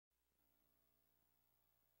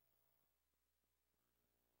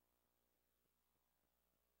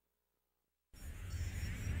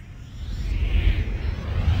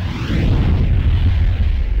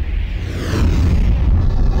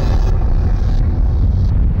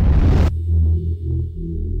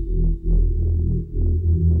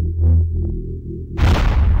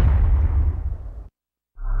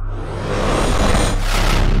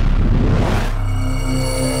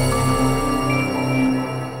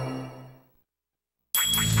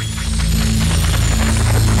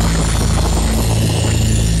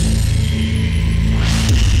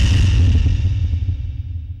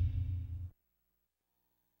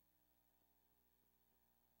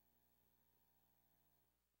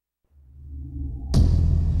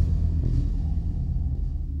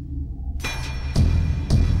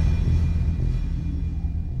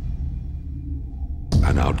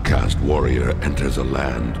outcast warrior enters a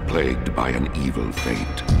land plagued by an evil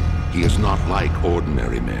fate. He is not like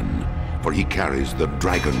ordinary men, for he carries the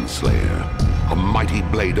Dragon Slayer, a mighty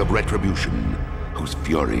blade of retribution, whose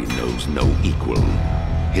fury knows no equal.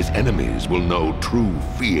 His enemies will know true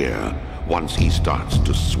fear once he starts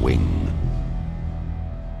to swing.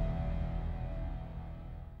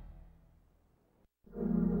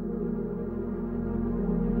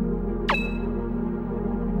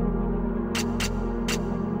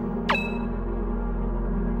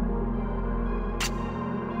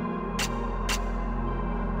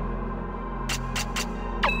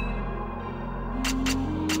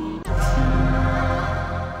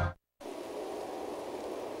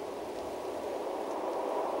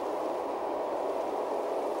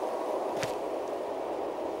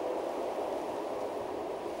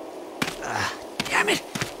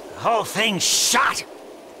 Whole thing's shot!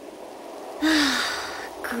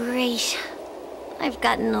 Great. I've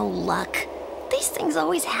got no luck. These things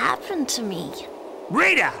always happen to me.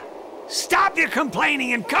 Rita! Stop your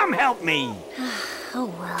complaining and come help me!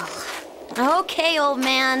 Oh well. Okay, old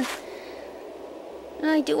man.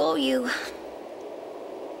 I do owe you.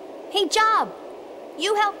 Hey, Job!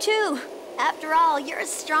 You help too. After all, you're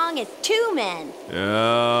as strong as 2 men.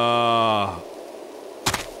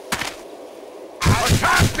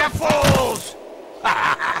 Attack the fools!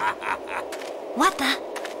 What the?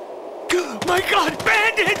 My God,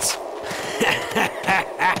 bandits!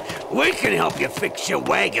 We can help you fix your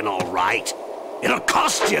wagon, all right. It'll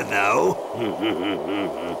cost you, though.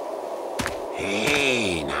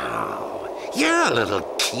 Hey, now. You're a little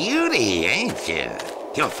cutie, ain't you?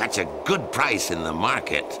 You'll fetch a good price in the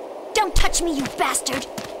market. Don't touch me, you bastard!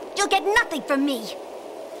 You'll get nothing from me!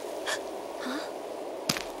 Huh?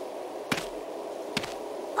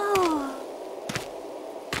 Oh.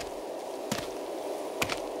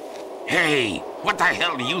 Hey, what the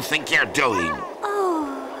hell do you think you're doing? Oh.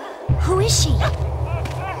 Who is she?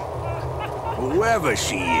 Whoever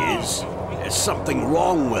she is, there's something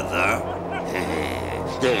wrong with her.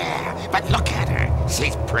 Yeah, but look at her.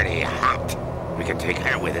 She's pretty hot. We can take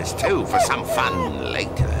her with us, too, for some fun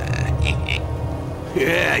later.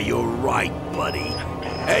 Yeah, you're right, buddy.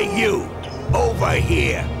 Hey, you! Over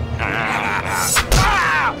here!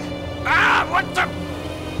 What the...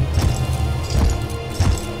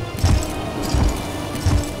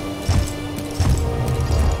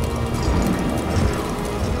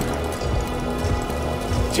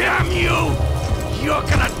 Damn you! You're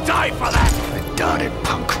gonna die for that! I doubt it,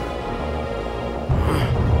 punk.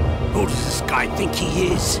 Who does this guy think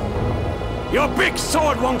he is? Your big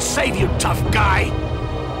sword won't save you, tough guy!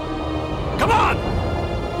 Come on!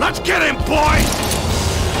 Let's get him, boy!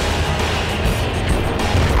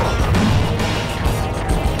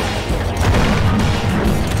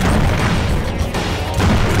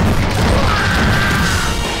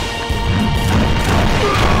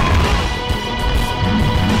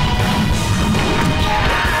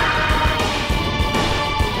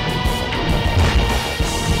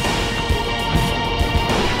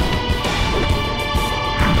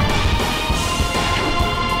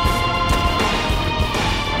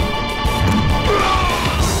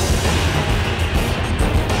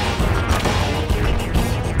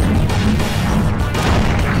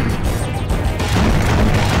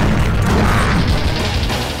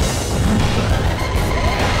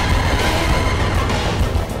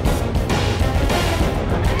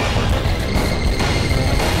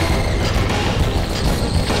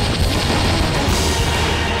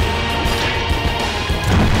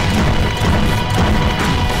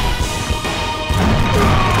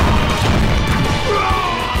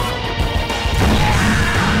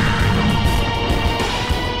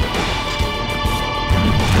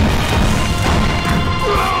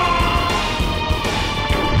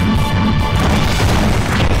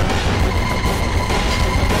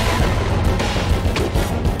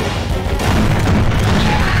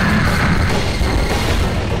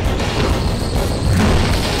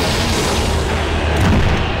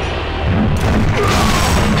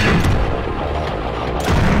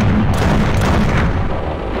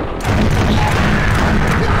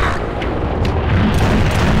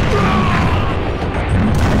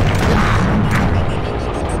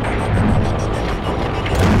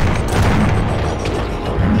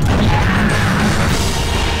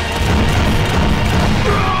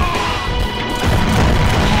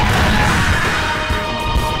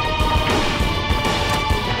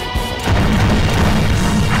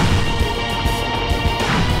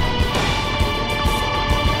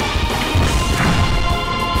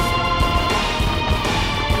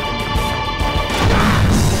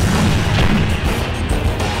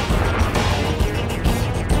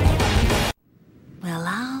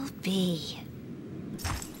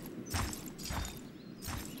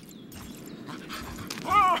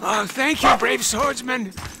 Oh, thank you, brave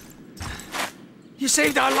swordsman. You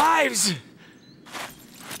saved our lives.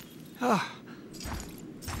 Oh.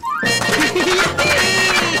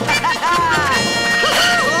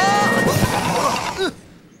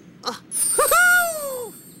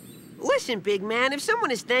 Listen, big man, if someone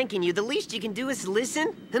is thanking you, the least you can do is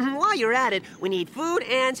listen. And while you're at it, we need food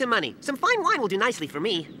and some money. Some fine wine will do nicely for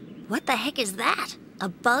me. What the heck is that? A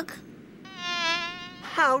bug?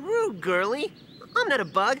 How rude, girlie. I'm not a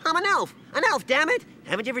bug, I'm an elf. An elf, damn it!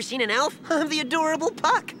 Haven't you ever seen an elf? I'm the adorable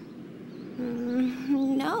Puck.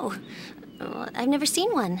 No. I've never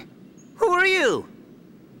seen one. Who are you?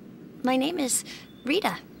 My name is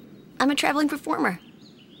Rita. I'm a traveling performer.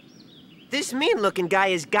 This mean-looking guy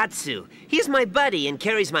is Gatsu. He's my buddy and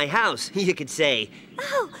carries my house, you could say.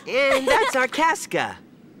 Oh! And that's our Casca.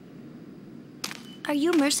 Are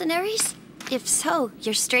you mercenaries? If so,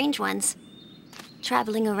 you're strange ones.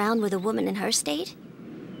 Traveling around with a woman in her state?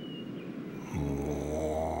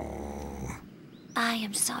 I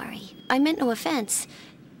am sorry. I meant no offense.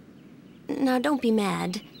 Now, don't be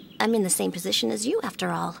mad. I'm in the same position as you,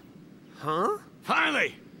 after all. Huh?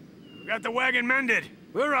 Finally! We got the wagon mended.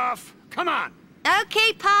 We're off. Come on!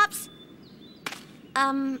 Okay, Pops!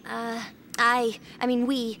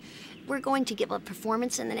 We're going to give a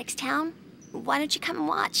performance in the next town. Why don't you come and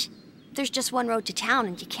watch? There's just one road to town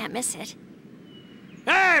and you can't miss it.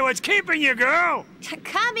 Hey, what's keeping you, girl?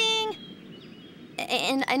 Coming!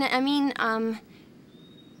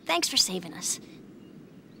 Thanks for saving us.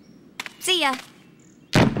 See ya.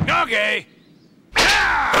 Okay.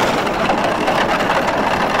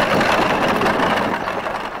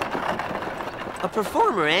 A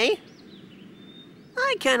performer, eh?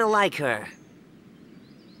 I kinda like her.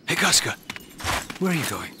 Hey, Casca. Where are you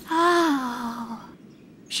going? Oh.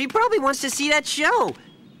 She probably wants to see that show.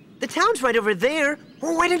 The town's right over there.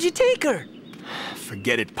 Well, why don't you take her?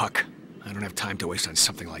 Forget it, Puck. I don't have time to waste on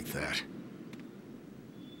something like that.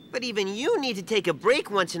 But even you need to take a break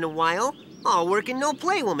once in a while. All work and no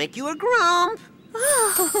play will make you a grump.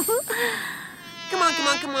 Come on, come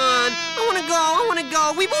on, come on. I wanna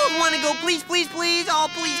go. We both wanna go. Please, please, please. Oh,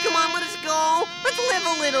 please, come on, let us go. Let's live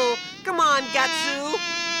a little. Come on, Gatsu.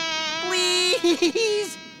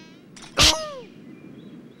 Please.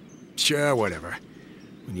 Sure, whatever.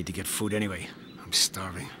 We need to get food anyway. I'm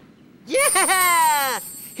starving. Yeah!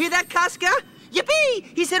 Hear that, Casca? Yippee!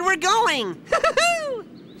 He said we're going.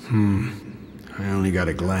 I only got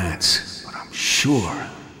a glance, but I'm sure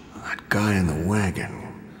that guy in the wagon.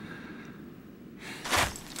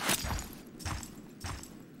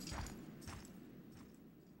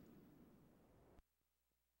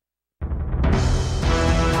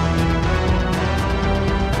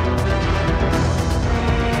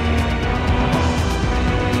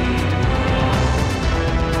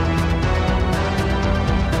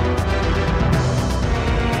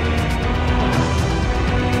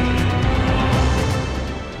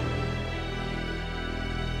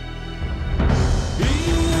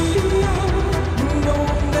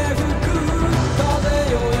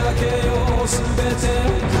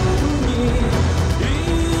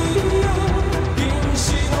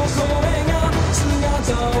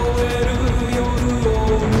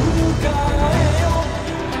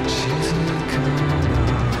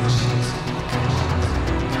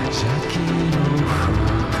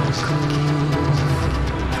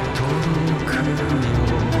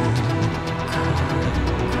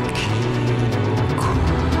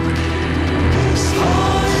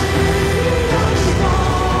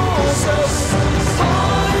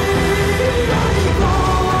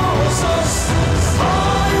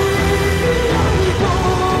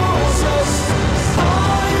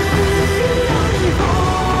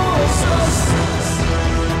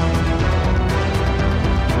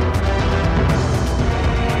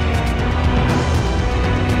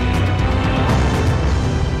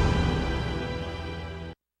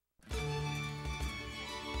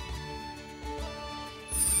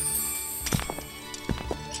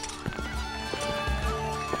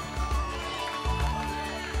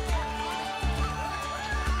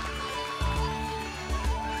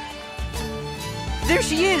 There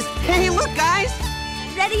she is! Hey, look, guys!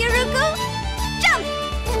 Ready, Uruku? Jump!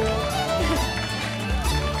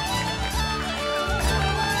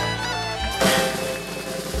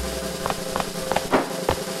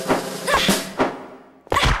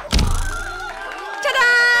 Ta-da!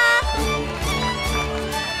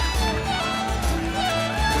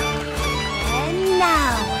 And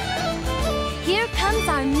now, here comes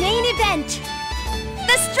our main event.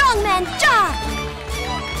 The Strongman Jaw!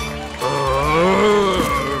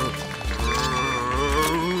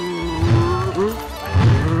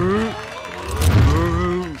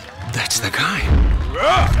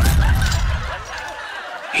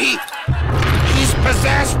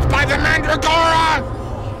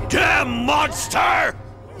 Mandragora! Damn monster!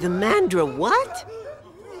 The Mandra what?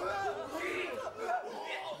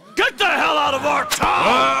 Get the hell out of our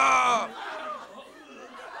town!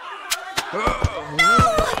 No!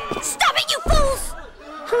 Stop it, you fools!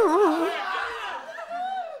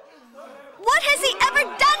 What has he ever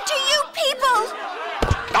done to you people?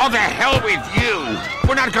 Oh, the hell with you!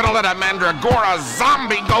 We're not gonna let a Mandragora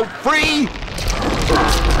zombie go free!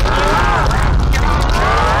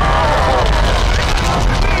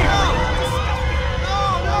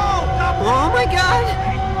 Oh my god!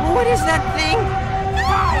 What is that thing?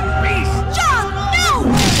 John,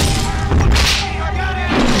 no!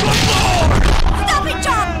 Stop it,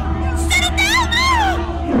 John! Set it down now!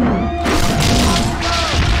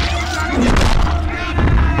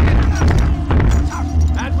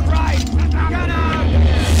 That's right!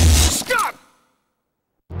 Stop!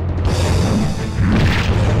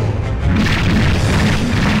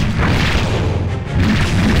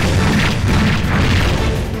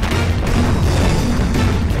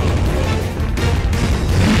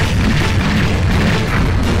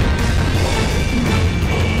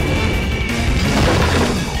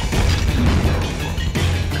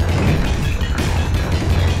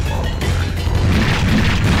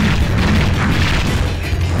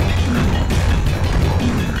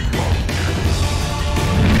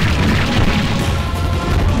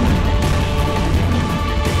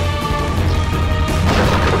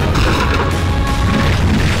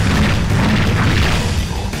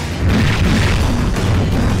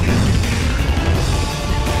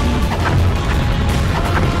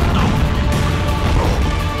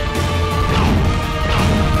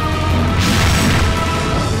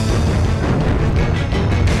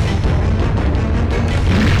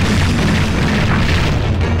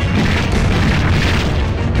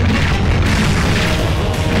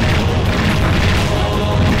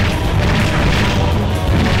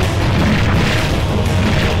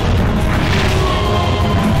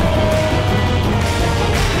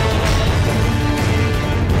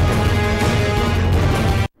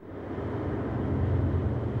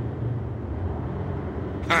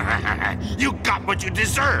 You got what you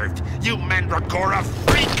deserved, you Mandragora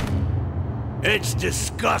freak! It's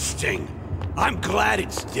disgusting. I'm glad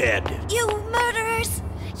it's dead. You murderers!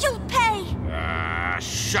 You'll pay!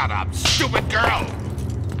 Shut up, stupid girl!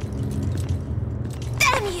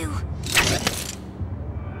 Damn you!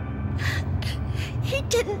 He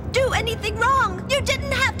didn't do anything wrong! You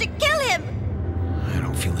didn't have to kill him! I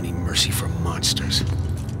don't feel any mercy for monsters.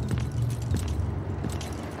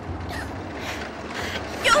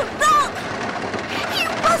 You're wrong! He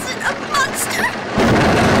wasn't a monster!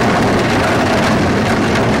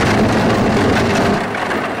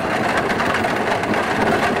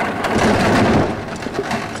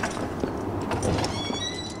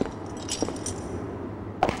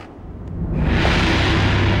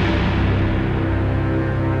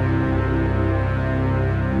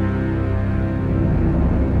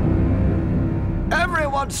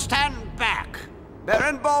 Everyone stand back.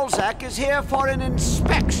 Baron Balzac is here for an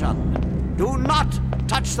inspection. Do not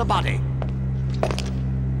touch the body.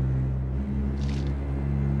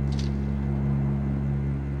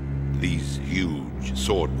 These huge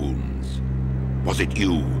sword wounds. Was it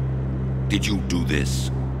you? Did you do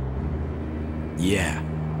this? Yeah.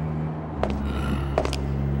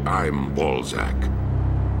 I'm Balzac,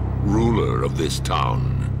 ruler of this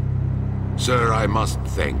town. Sir, I must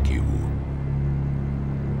thank you.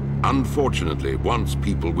 Unfortunately, once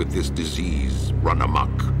people with this disease run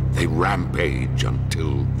amok, they rampage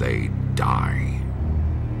until they die.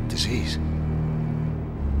 Disease?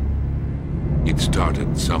 It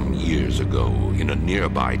started some years ago in a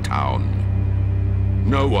nearby town.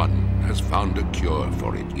 No one has found a cure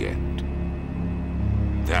for it yet.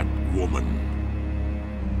 That woman.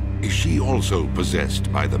 Is she also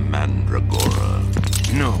possessed by the Mandragora?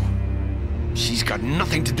 No. She's got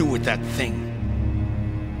nothing to do with that thing.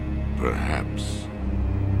 Perhaps.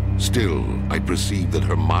 Still, I perceive that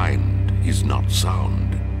her mind is not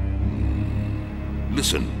sound.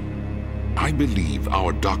 Listen, I believe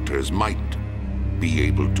our doctors might be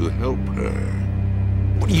able to help her.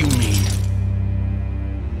 What do you mean?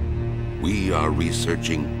 We are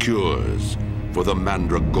researching cures for the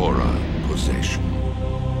Mandragora possession.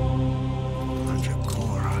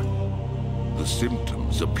 Mandragora? The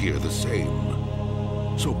symptoms appear the same.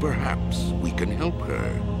 So perhaps we can help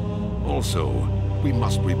her. Also, we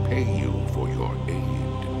must repay you for your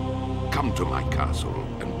aid. Come to my castle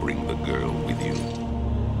and bring the girl with you.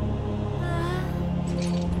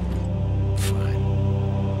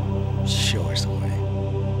 Fine. Show us the way.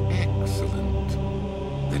 Excellent.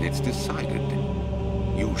 Then it's decided.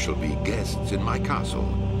 You shall be guest guests in my castle.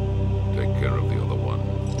 Take care of the other one.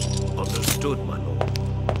 Understood, my lord.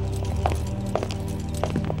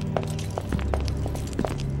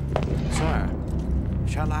 Sir,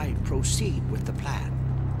 shall I proceed with the plan?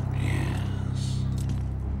 Yes.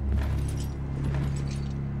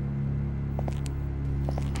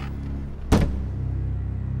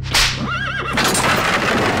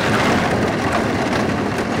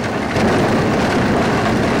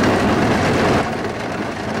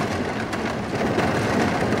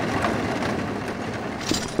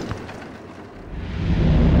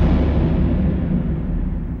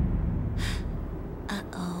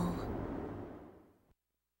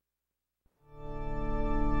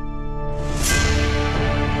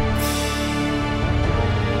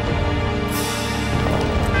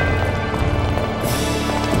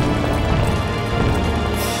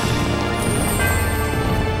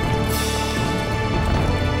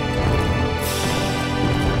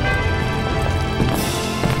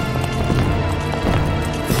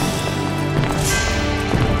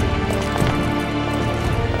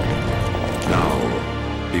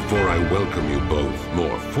 Before I welcome you both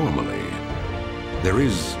more formally, there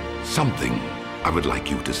is something I would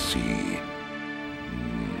like you to see.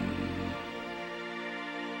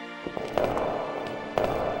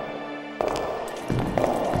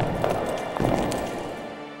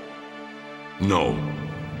 No,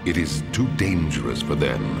 it is too dangerous for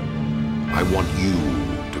them. I want you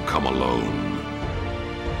to come alone.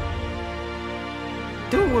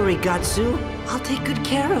 Don't worry, Gatsu. I'll take good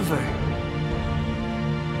care of her.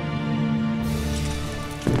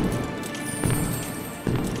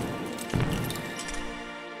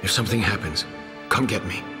 If something happens, come get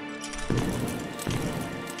me.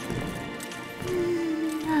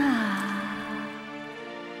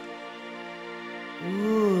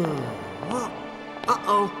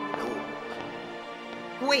 Uh-oh.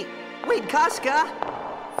 Wait, Casca!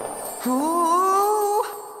 Ooh.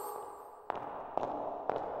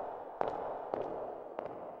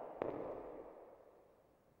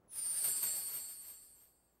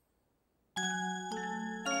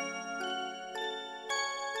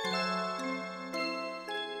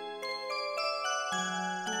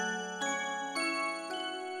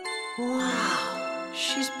 Wow,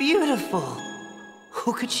 she's beautiful.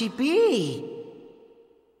 Who could she be?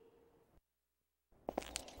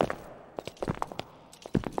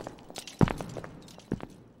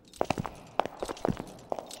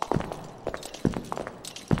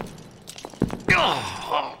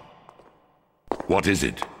 What is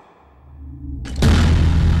it?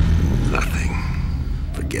 Nothing.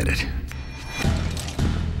 Forget it.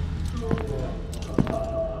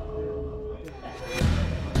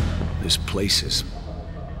 This place is...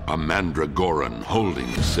 A Mandragoran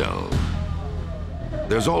holding cell.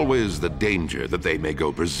 There's always the danger that they may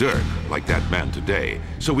go berserk, like that man today,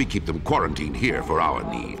 so we keep them quarantined here for our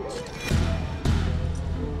needs.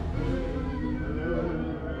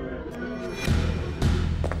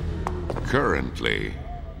 Currently,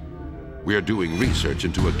 we are doing research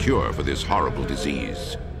into a cure for this horrible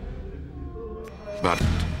disease. But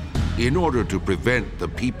in order to prevent the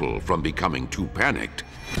people from becoming too panicked,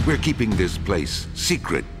 we're keeping this place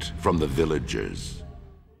secret from the villagers.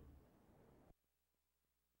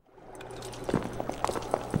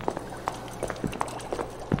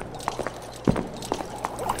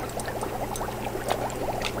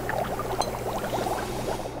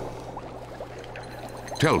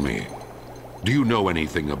 Tell me, do you know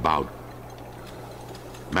anything about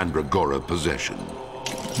Mandragora possession?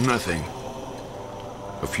 nothing.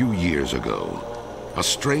 A few years ago, a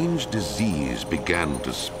strange disease began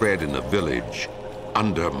to spread in a village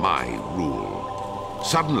under my rule.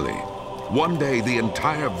 Suddenly, one day the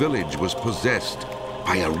entire village was possessed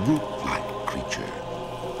by a root-like creature.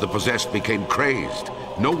 The possessed became crazed.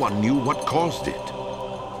 No one knew what caused it.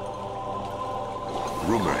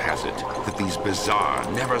 Rumor has it that these bizarre,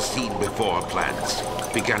 never-seen-before plants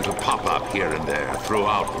began to pop up here and there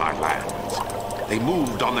throughout my lands. They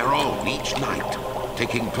moved on their own each night,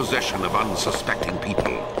 taking possession of unsuspecting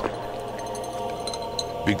people.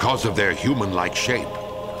 Because of their human-like shape,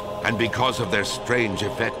 and because of their strange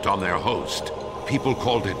effect on their host, people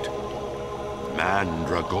called it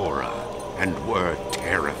Mandragora, and were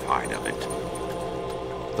terrified of it.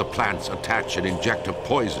 The plants attach and inject a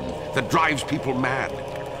poison that drives people mad,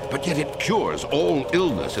 but yet it cures all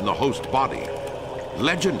illness in the host body.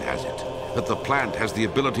 Legend has it that the plant has the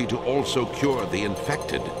ability to also cure the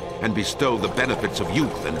infected and bestow the benefits of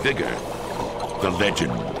youth and vigor. The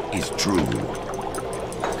legend is true.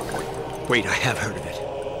 Wait, I have heard of it.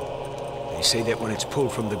 They say that when it's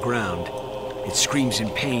pulled from the ground, it screams in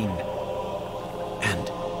pain and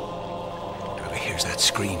hears that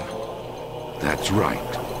scream. That's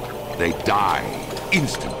right. They die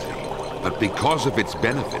instantly. But because of its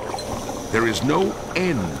benefit, there is no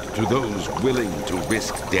end to those willing to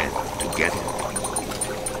risk death to get it.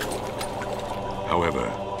 However,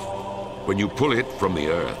 when you pull it from the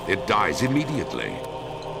earth, it dies immediately.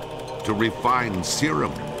 To refine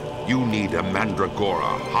serum, you need a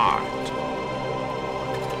Mandragora heart.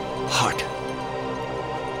 Heart.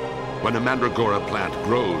 When a Mandragora plant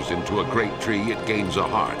grows into a great tree, it gains a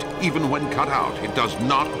heart. Even when cut out, it does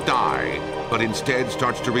not die, but instead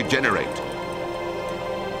starts to regenerate.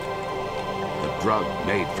 The drug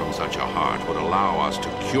made from such a heart would allow us to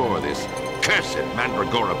cure this cursed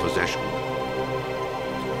Mandragora possession.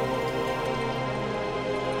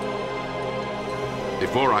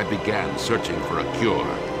 Before I began searching for a cure,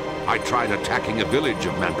 I tried attacking a village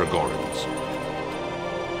of Mandragorans.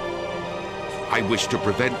 I wish to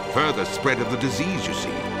prevent further spread of the disease, you see.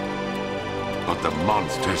 But the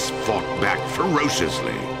monsters fought back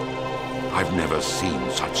ferociously. I've never seen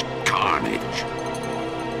such carnage.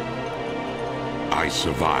 I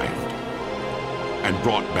survived, and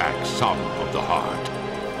brought back some of the heart.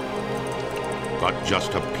 But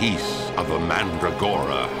just a piece of a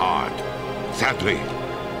Mandragora heart. Sadly,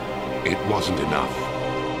 it wasn't enough.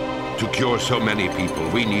 To cure so many people,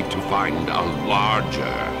 we need to find a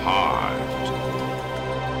larger heart.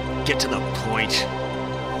 Get to the point.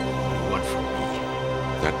 What do you want from me?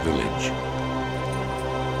 That village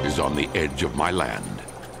is on the edge of my land.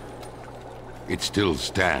 It still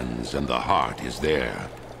stands, and the heart is there.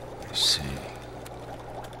 I see.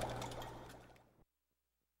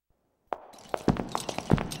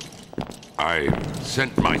 I've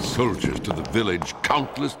sent my soldiers to the village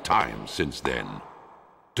countless times since then,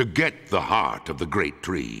 to get the heart of the great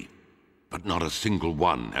tree, but not a single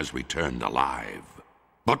one has returned alive.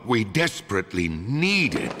 But we desperately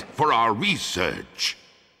need it for our research.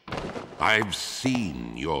 I've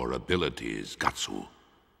seen your abilities, Gatsu.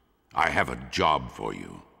 I have a job for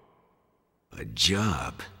you. A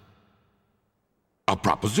job? A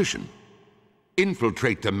proposition.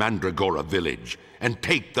 Infiltrate the Mandragora village and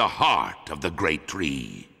take the heart of the great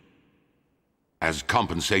tree. As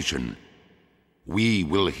compensation, we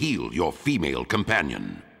will heal your female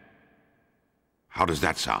companion. How does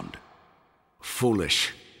that sound?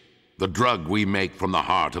 Foolish. The drug we make from the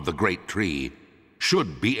heart of the great tree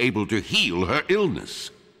should be able to heal her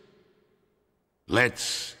illness.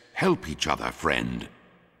 Let's help each other, friend.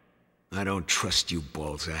 I don't trust you,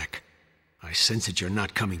 Balzac. I sense that you're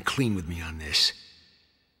not coming clean with me on this.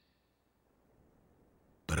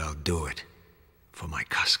 But I'll do it for my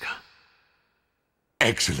Casca.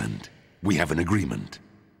 Excellent. We have an agreement.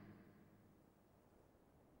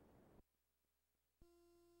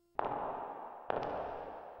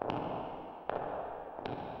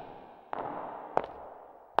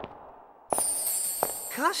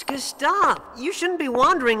 Casca, stop! You shouldn't be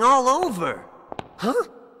wandering all over. Huh?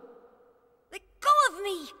 Let go of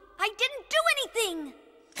me! I didn't do anything!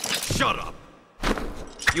 Shut up!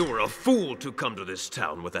 You were a fool to come to this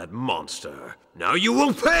town with that monster. Now you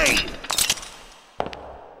will pay!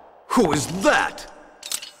 Who is that?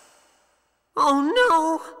 Oh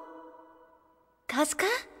no! Casca?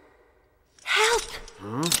 Help!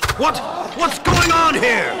 What's going on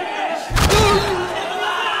here?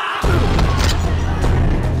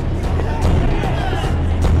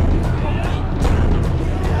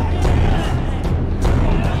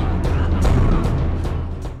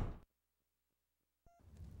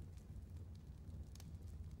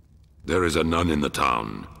 There is a nun in the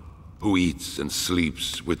town who eats and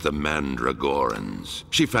sleeps with the Mandragorans.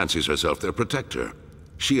 She fancies herself their protector.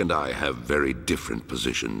 She and I have very different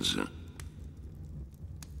positions.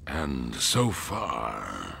 And so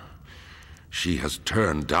far, she has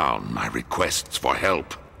turned down my requests for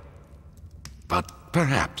help. But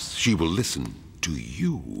perhaps she will listen to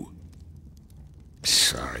you.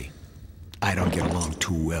 Sorry. I don't get along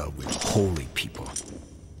too well with holy people.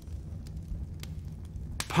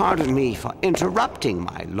 Pardon me for interrupting,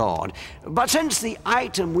 my lord, but since the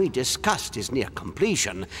item we discussed is near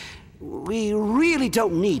completion, we really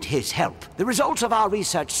don't need his help. The results of our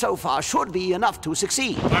research so far should be enough to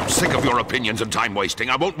succeed. I'm sick of your opinions and time wasting.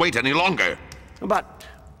 I won't wait any longer.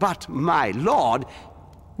 But, my lord...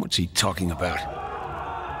 What's he talking about?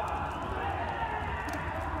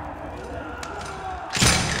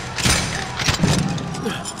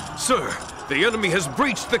 Sir, the enemy has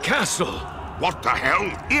breached the castle. What the hell?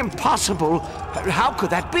 Impossible! How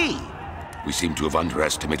could that be? We seem to have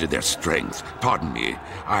underestimated their strength. Pardon me,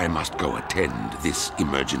 I must go attend this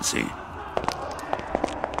emergency.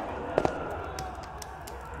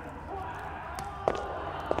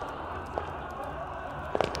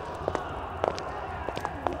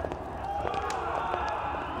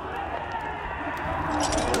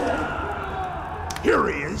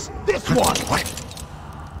 is this one. What?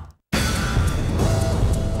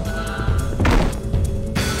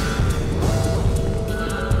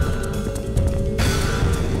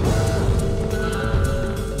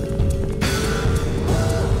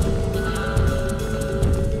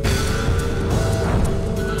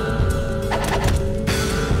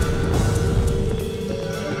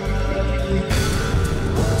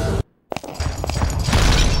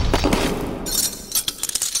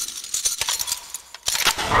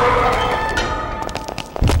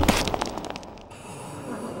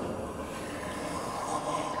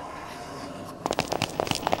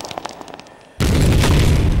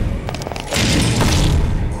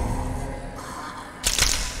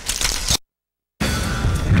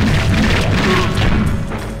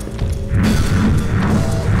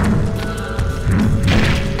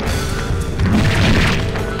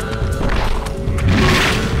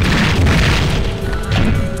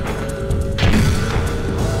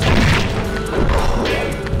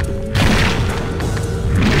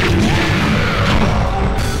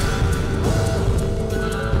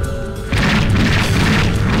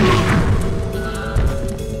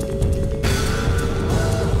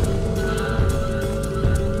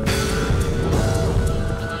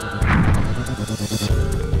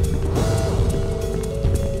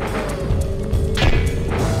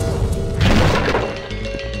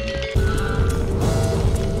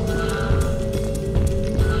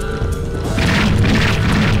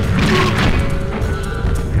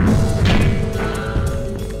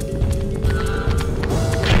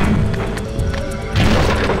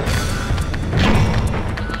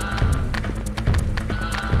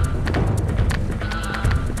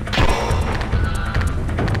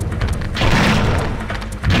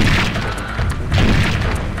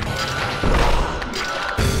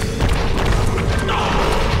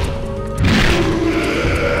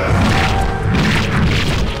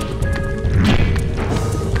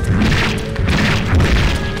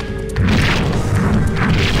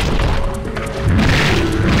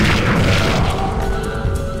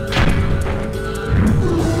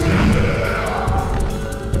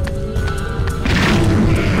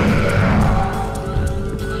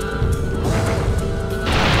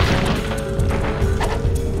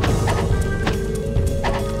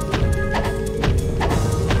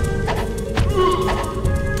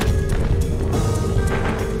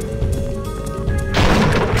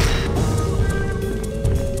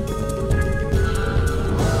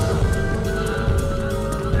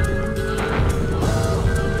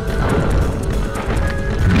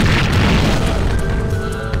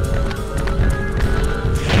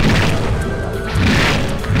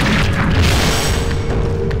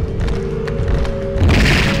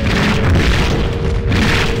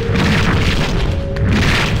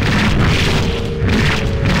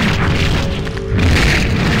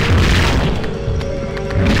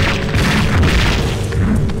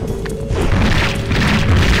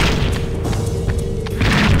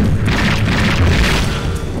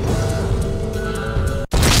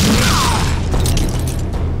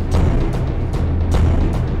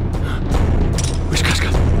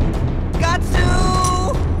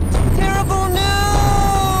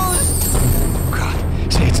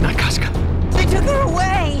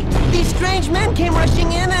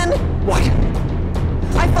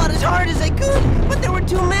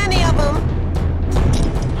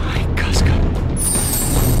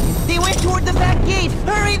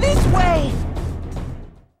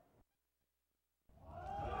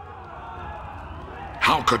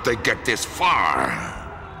 How could they get this far?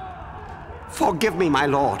 Forgive me, my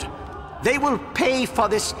lord. They will pay for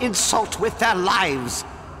this insult with their lives.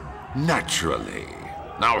 Naturally.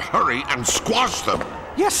 Now hurry and squash them.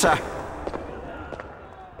 Yes, sir.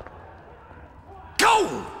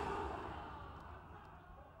 Go!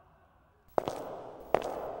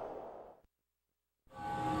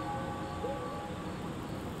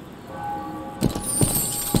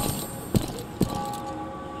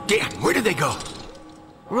 Dan, where did they go?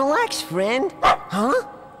 Relax, friend. Huh?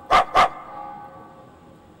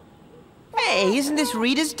 Hey, isn't this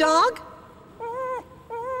Rita's dog?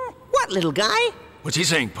 What, little guy? What's he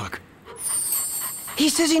saying, Puck? He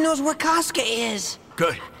says he knows where Casca is.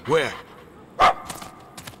 Good. Where?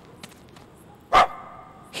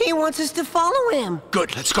 He wants us to follow him.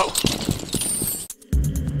 Good, let's go.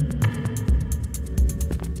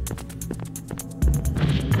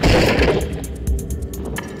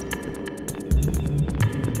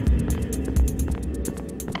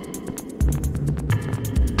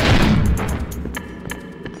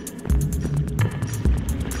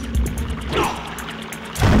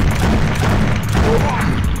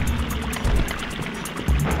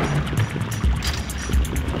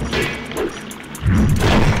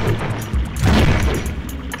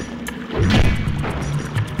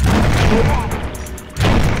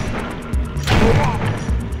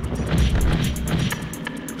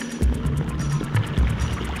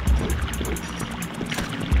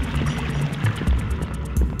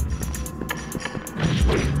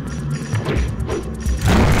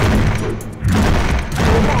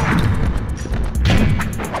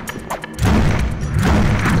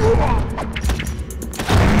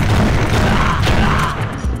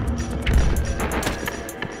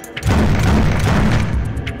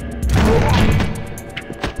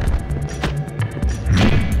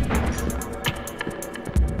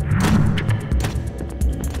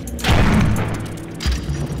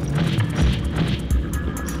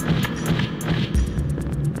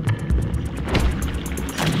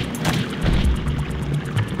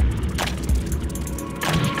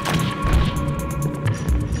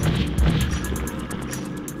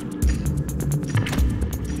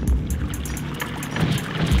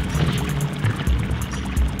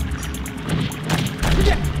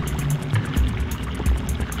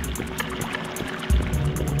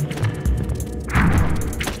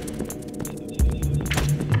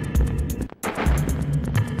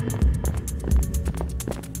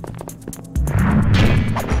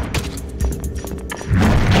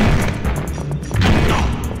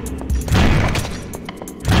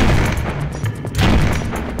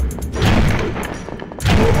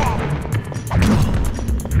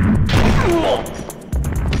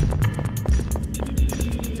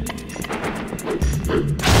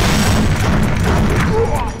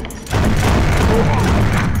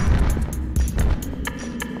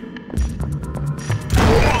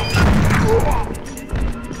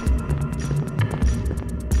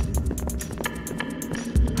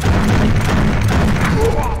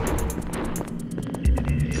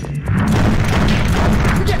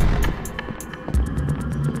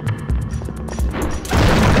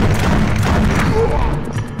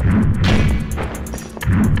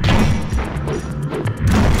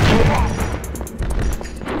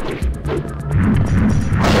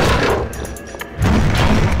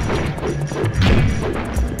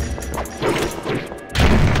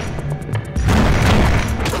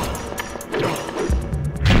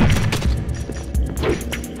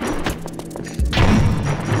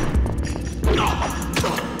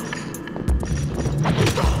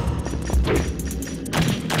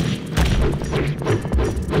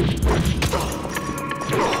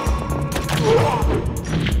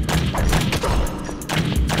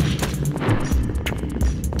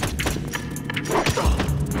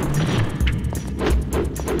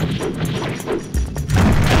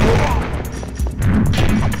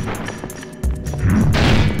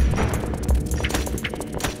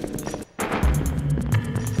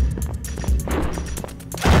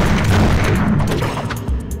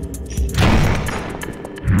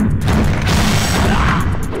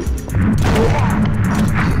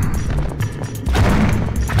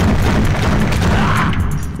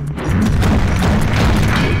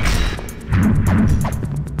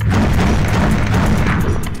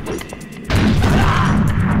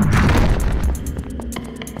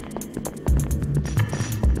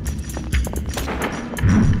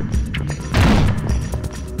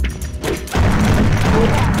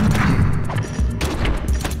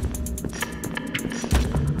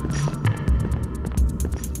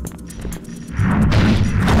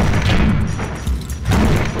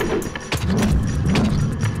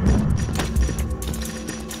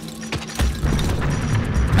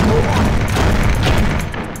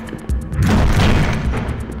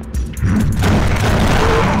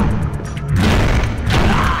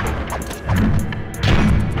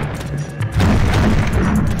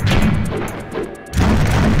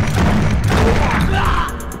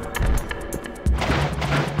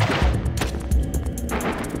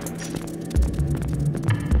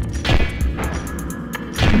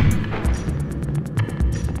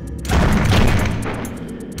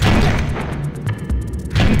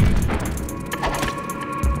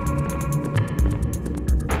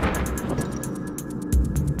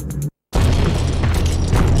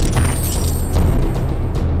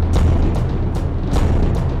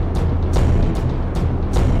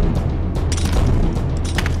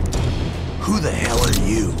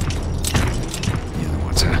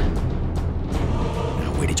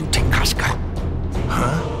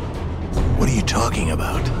 talking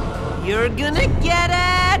about? You're gonna get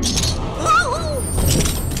it! Whoa!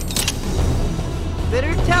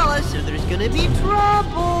 Better tell us or there's gonna be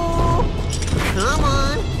trouble! Come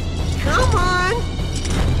on! Come on!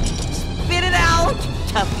 Spit it out,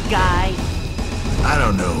 tough guy! I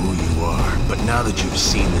don't know who you are, but now that you've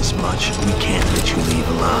seen this much, we can't let you leave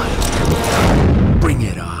alive. Bring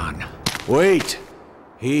it on. Wait!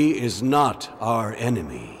 He is not our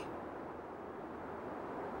enemy.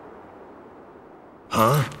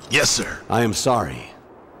 Huh? Yes, sir. I am sorry.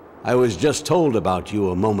 I was just told about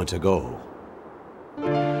you a moment ago.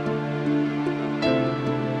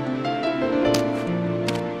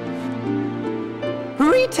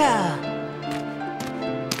 Rita!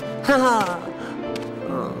 Haha!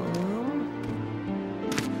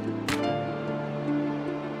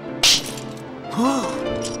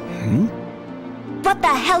 What the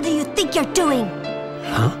hell do you think you're doing?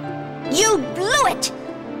 Huh? You blew it!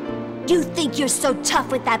 You think you're so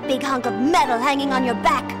tough with that big hunk of metal hanging on your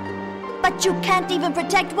back. But you can't even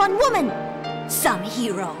protect one woman! Some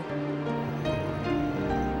hero.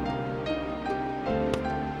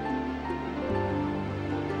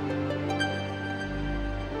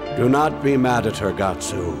 Do not be mad at her,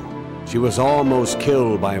 Gatsu. She was almost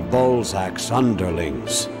killed by Balzac's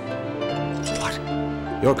underlings. What?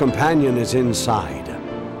 Your companion is inside.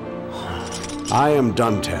 I am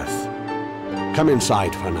Dunteth. Come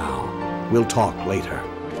inside for now. We'll talk later.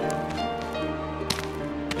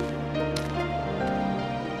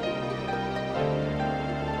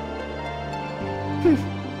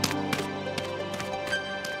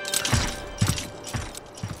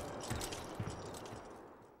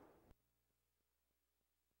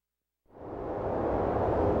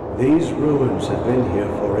 These ruins have been here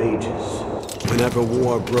for ages. Whenever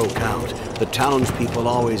war broke out, the townspeople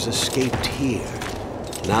always escaped here.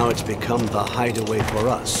 Now it's become the hideaway for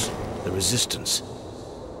us, the Resistance.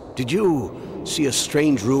 Did you see a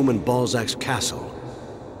strange room in Balzac's castle?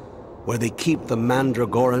 Where they keep the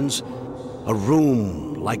Mandragorans? A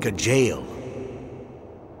room like a jail.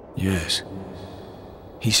 Yes.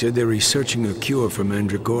 He said they're researching a cure for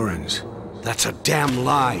Mandragorans. That's a damn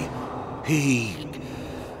lie.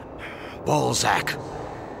 Balzac.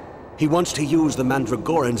 He wants to use the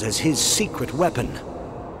Mandragorans as his secret weapon.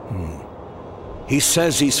 He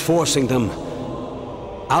says he's forcing them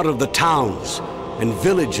out of the towns and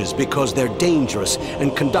villages because they're dangerous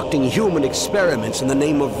and conducting human experiments in the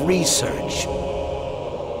name of research.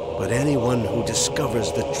 But anyone who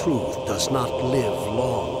discovers the truth does not live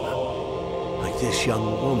long. Like this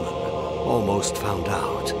young woman almost found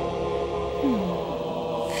out.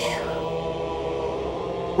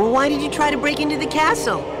 Well, why did you try to break into the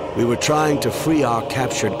castle? We were trying to free our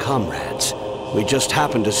captured comrades. We just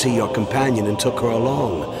happened to see your companion and took her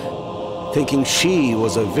along, thinking she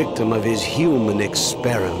was a victim of his human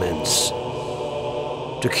experiments.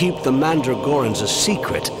 To keep the Mandragorans a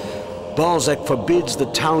secret, Balzac forbids the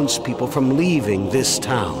townspeople from leaving this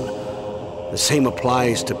town. The same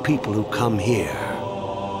applies to people who come here.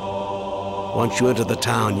 Once you enter the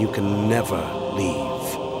town, you can never leave.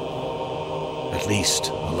 At least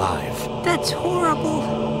alive. That's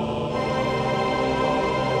horrible.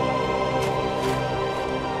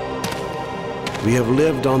 We have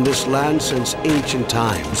lived on this land since ancient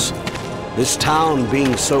times. This town,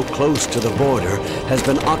 being so close to the border, has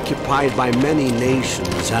been occupied by many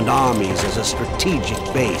nations and armies as a strategic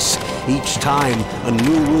base. Each time a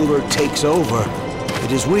new ruler takes over,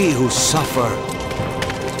 it is we who suffer.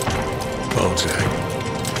 Balzac.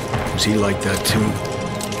 Was he like that too?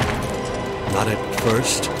 Not at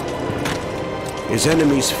first. His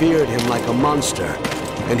enemies feared him like a monster,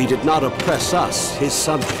 and he did not oppress us, his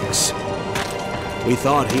subjects. We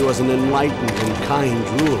thought he was an enlightened and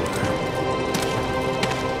kind ruler.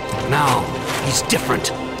 Now, he's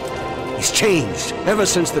different. He's changed ever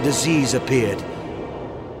since the disease appeared.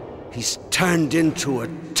 He's turned into a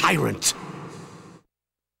tyrant.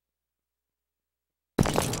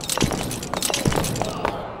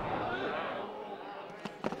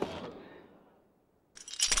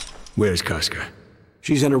 Where's Casca?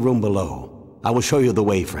 She's in a room below. I will show you the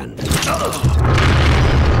way, friend.